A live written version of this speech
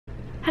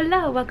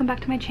Hello, welcome back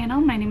to my channel.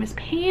 My name is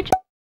Paige.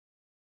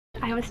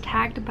 I was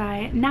tagged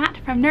by Nat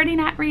from Nerdy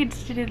Nat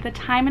Reads to do the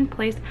time and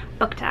place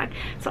book tag.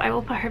 So I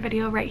will put her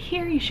video right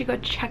here. You should go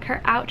check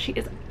her out. She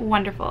is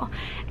wonderful.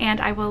 And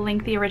I will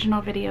link the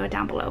original video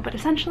down below. But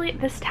essentially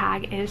this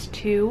tag is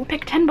to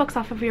pick 10 books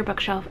off of your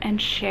bookshelf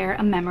and share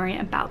a memory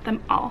about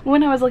them all.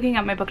 When I was looking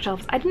at my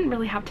bookshelves, I didn't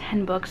really have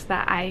 10 books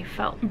that I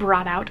felt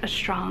brought out a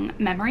strong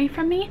memory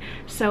from me.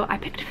 So I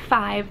picked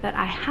 5 that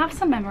I have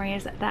some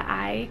memories that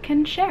I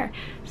can share.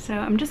 So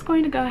I'm just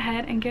going to go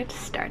ahead and get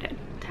started.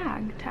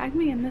 Tag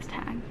me in this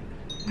tag.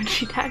 When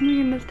she tagged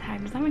me in this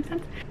tag, does that make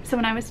sense? So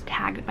when I was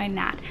tagged by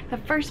Nat, the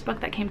first book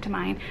that came to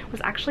mind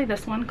was actually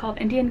this one called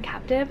Indian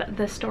Captive,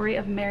 The Story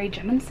of Mary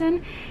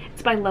Jemison.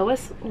 It's by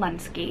Lois,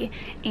 Lenski,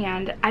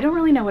 and I don't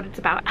really know what it's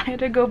about. I had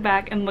to go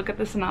back and look at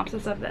the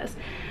synopsis of this,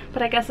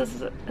 but I guess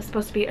this is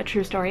supposed to be a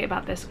true story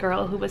about this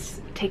girl who was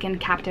taken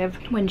captive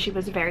when she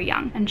was very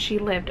young, and she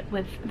lived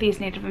with these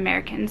Native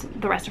Americans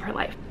the rest of her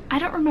life. I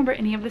don't remember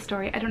any of the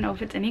story. I don't know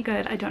if it's any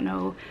good. I don't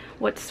know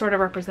what sort of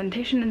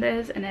representation it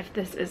is, and if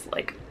this is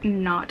like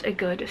not a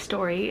good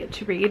story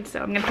to read, so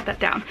I'm gonna put that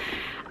down.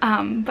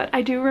 But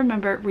I do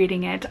remember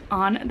reading it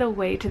on the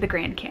way to the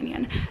Grand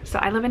Canyon. So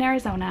I live in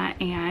Arizona,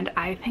 and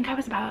I think I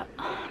was about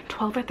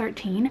 12 or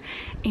 13,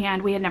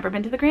 and we had never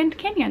been to the Grand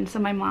Canyon. So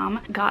my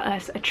mom got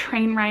us a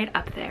train ride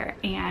up there,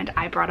 and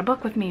I brought a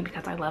book with me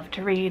because I love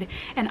to read.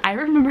 And I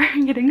remember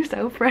getting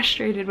so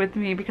frustrated with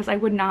me because I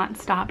would not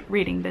stop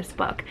reading this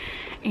book.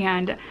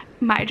 And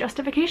my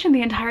justification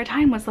the entire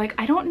time was like,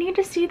 I don't need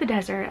to see the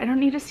desert. I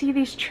don't need to see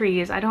these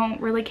trees. I don't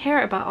really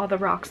care about all the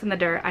rocks and the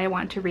dirt. I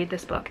want to read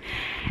this book.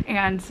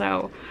 And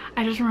so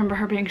I just remember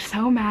her being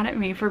so mad at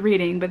me for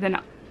reading, but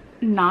then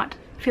not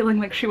feeling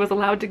like she was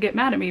allowed to get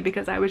mad at me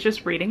because I was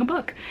just reading a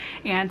book.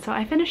 And so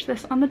I finished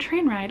this on the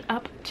train ride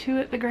up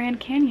to the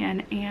Grand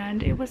Canyon,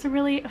 and it was a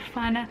really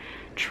fun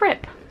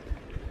trip.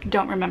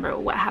 Don't remember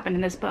what happened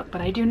in this book, but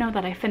I do know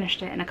that I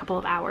finished it in a couple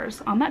of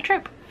hours on that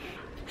trip.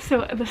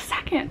 So the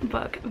second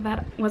book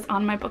that was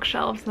on my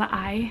bookshelves that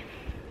I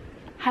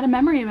had a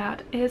memory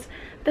about is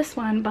this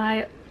one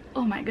by,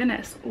 oh my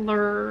goodness,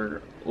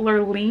 Lurlene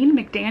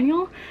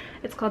McDaniel.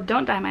 It's called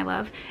Don't Die My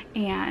Love,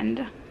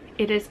 and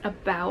it is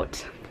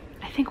about,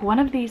 I think one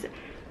of these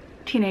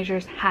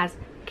teenagers has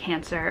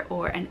cancer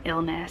or an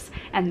illness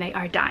and they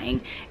are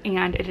dying,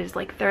 and it is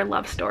like their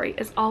love story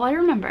is all I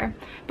remember.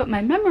 But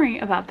my memory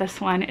about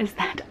this one is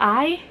that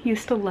I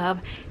used to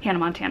love Hannah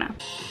Montana.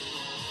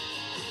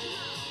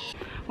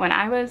 When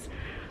I was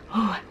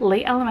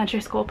late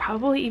elementary school,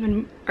 probably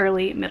even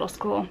early middle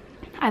school,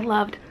 I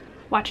loved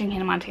watching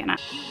Hannah Montana.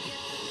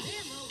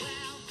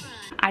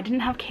 I didn't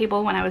have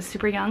cable when I was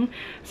super young,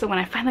 so when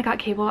I finally got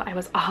cable, I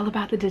was all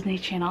about the Disney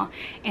Channel,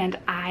 and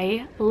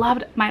I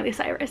loved Miley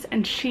Cyrus.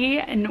 And she,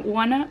 in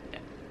one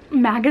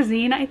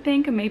magazine, I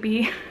think,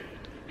 maybe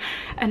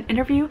an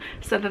interview,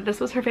 said that this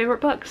was her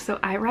favorite book. So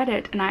I read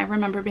it, and I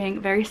remember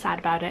being very sad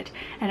about it.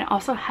 And it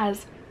also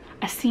has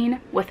a scene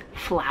with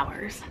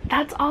flowers.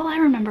 That's all I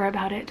remember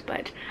about it,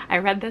 but I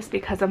read this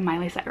because of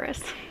Miley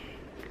Cyrus.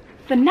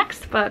 The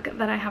next book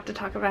that I have to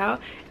talk about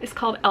is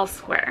called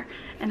Elsewhere,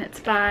 and it's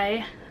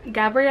by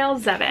Gabrielle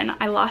Zevin.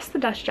 I lost the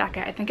dust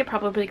jacket. I think it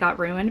probably got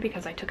ruined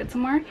because I took it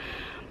somewhere,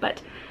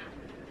 but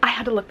I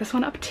had to look this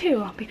one up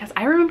too because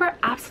I remember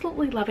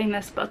absolutely loving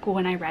this book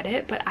when I read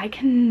it, but I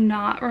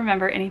cannot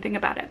remember anything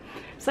about it.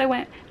 So I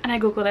went and I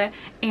googled it,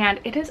 and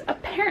it is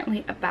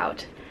apparently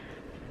about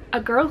a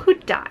girl who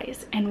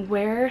dies, and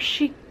where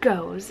she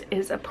goes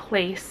is a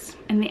place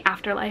in the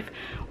afterlife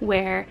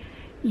where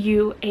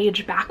you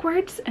age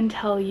backwards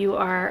until you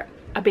are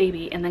a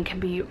baby and then can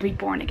be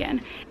reborn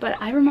again. But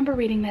I remember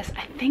reading this,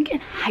 I think in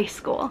high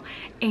school,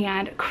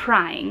 and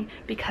crying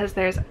because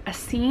there's a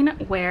scene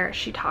where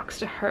she talks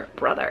to her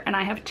brother, and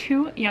I have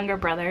 2 younger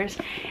brothers,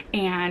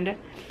 and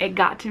it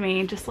got to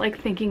me just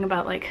like thinking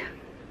about like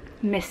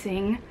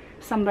missing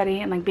somebody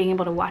and like being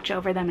able to watch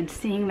over them and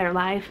seeing their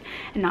life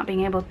and not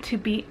being able to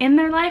be in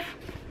their life.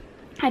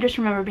 I just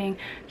remember being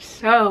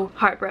so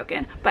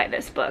heartbroken by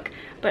this book,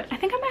 but I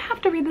think I might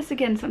have to read this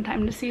again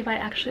sometime to see if I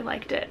actually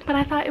liked it. But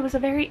I thought it was a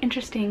very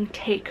interesting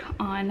take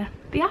on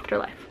the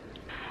afterlife.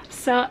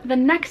 So the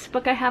next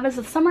book I have is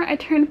The Summer I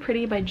Turned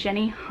Pretty by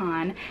Jenny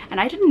Han, and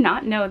I did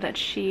not know that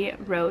she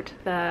wrote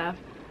the,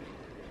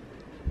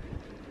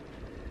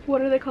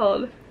 what are they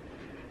called?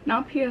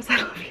 Not P.S.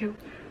 I Love You.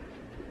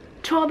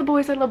 To All the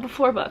Boys I Loved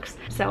Before books.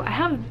 So I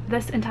have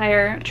this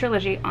entire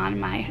trilogy on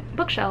my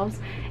bookshelves,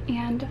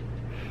 and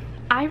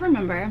I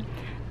remember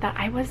that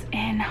I was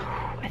in,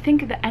 I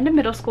think, the end of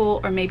middle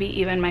school or maybe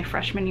even my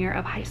freshman year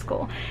of high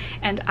school,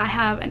 and I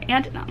have an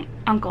aunt and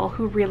uncle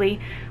who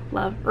really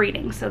love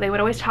reading, so they would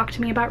always talk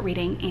to me about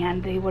reading,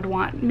 and they would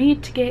want me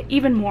to get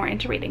even more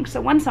into reading. So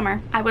one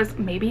summer, I was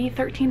maybe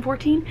 13,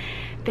 14,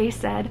 they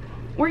said,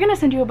 we're gonna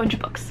send you a bunch of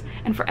books,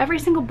 and for every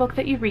single book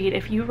that you read,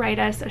 if you write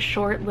us a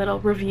short little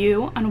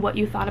review on what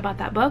you thought about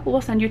that book,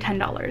 we'll send you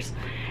 $10.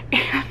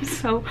 And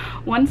so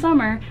one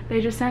summer they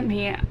just sent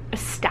me a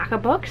stack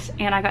of books,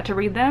 and I got to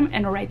read them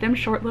and write them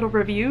short little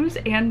reviews,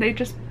 and they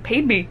just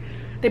paid me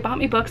They bought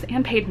me books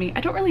and paid me.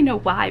 I don't really know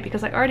why,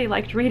 because I already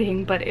liked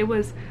reading, but it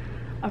was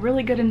a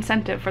really good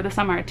incentive for the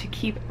summer to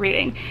keep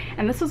reading.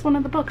 And this was one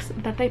of the books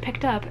that they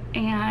picked up,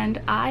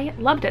 and I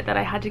loved it that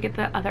I had to get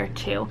the other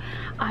two.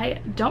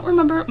 I don't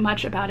remember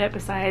much about it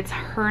besides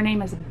her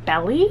name is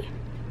Belly,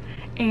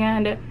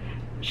 and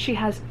she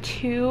has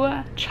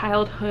two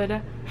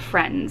childhood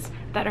friends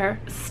that are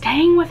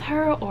staying with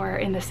her or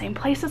in the same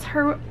place as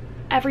her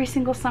every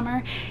single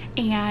summer,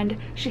 and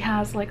she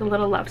has like a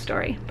little love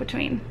story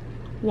between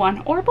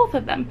one or both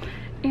of them.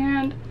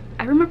 And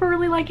I remember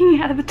really liking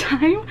it at the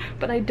time,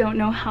 but I don't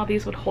know how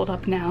these would hold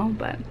up now,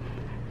 but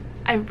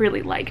I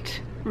really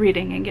liked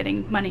reading and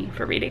getting money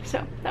for reading,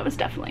 so that was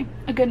definitely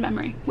a good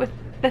memory with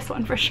this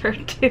one for sure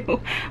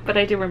too. But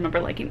I do remember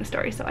liking the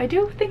story, so I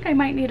do think I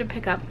might need to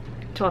pick up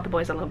To All the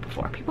Boys I Loved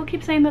Before. People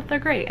keep saying that they're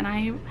great, and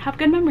I have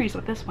good memories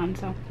with this one,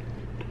 so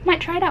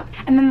might try it out.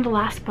 And then the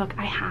last book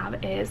I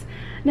have is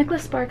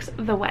Nicholas Sparks'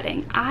 The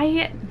Wedding.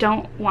 I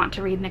don't want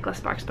to read Nicholas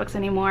Sparks books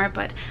anymore,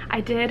 but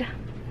I did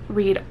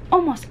read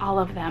almost all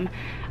of them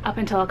up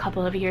until a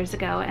couple of years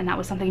ago, and that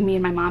was something me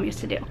and my mom used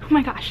to do. Oh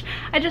my gosh,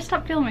 I just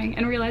stopped filming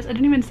and realized I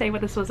didn't even say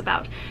what this was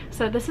about.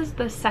 So this is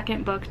the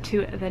second book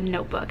to The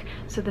Notebook.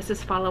 So this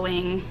is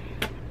following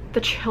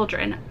the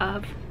children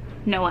of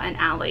Noah and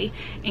Allie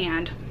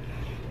and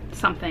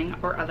something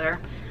or other,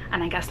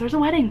 and I guess there's a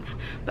wedding.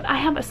 But I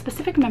have a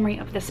specific memory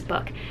of this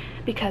book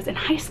because in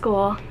high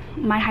school,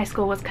 my high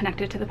school was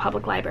connected to the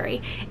public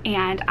library,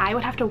 and I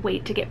would have to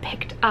wait to get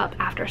picked up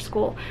after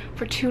school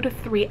for 2 to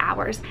 3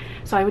 hours.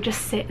 So I would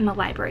just sit in the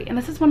library, and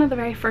this is one of the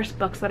very first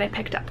books that I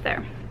picked up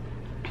there.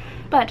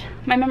 But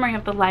my memory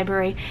of the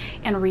library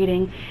and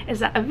reading is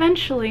that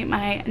eventually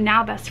my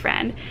now best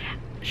friend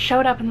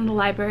showed up in the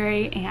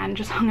library and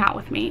just hung out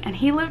with me, and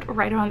he lived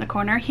right around the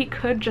corner. He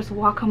could just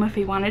walk home if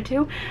he wanted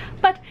to,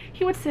 but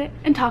he would sit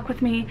and talk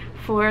with me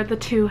for the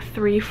 2,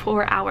 3,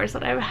 4 hours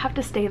that I would have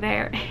to stay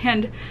there,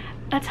 and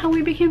that's how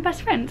we became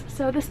best friends.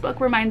 So this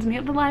book reminds me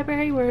of the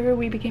library where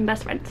we became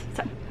best friends.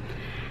 So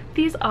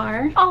these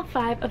are all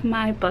 5 of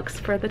my books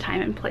for the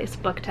Time and Place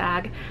book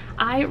tag.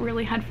 I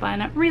really had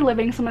fun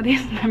reliving some of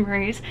these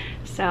memories,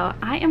 so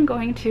I am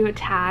going to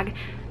tag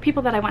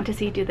people that I want to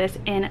see do this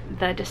in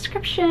the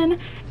description,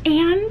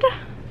 and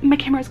my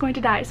camera is going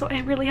to die, so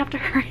I really have to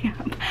hurry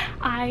up.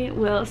 I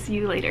will see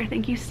you later.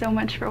 Thank you so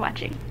much for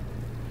watching.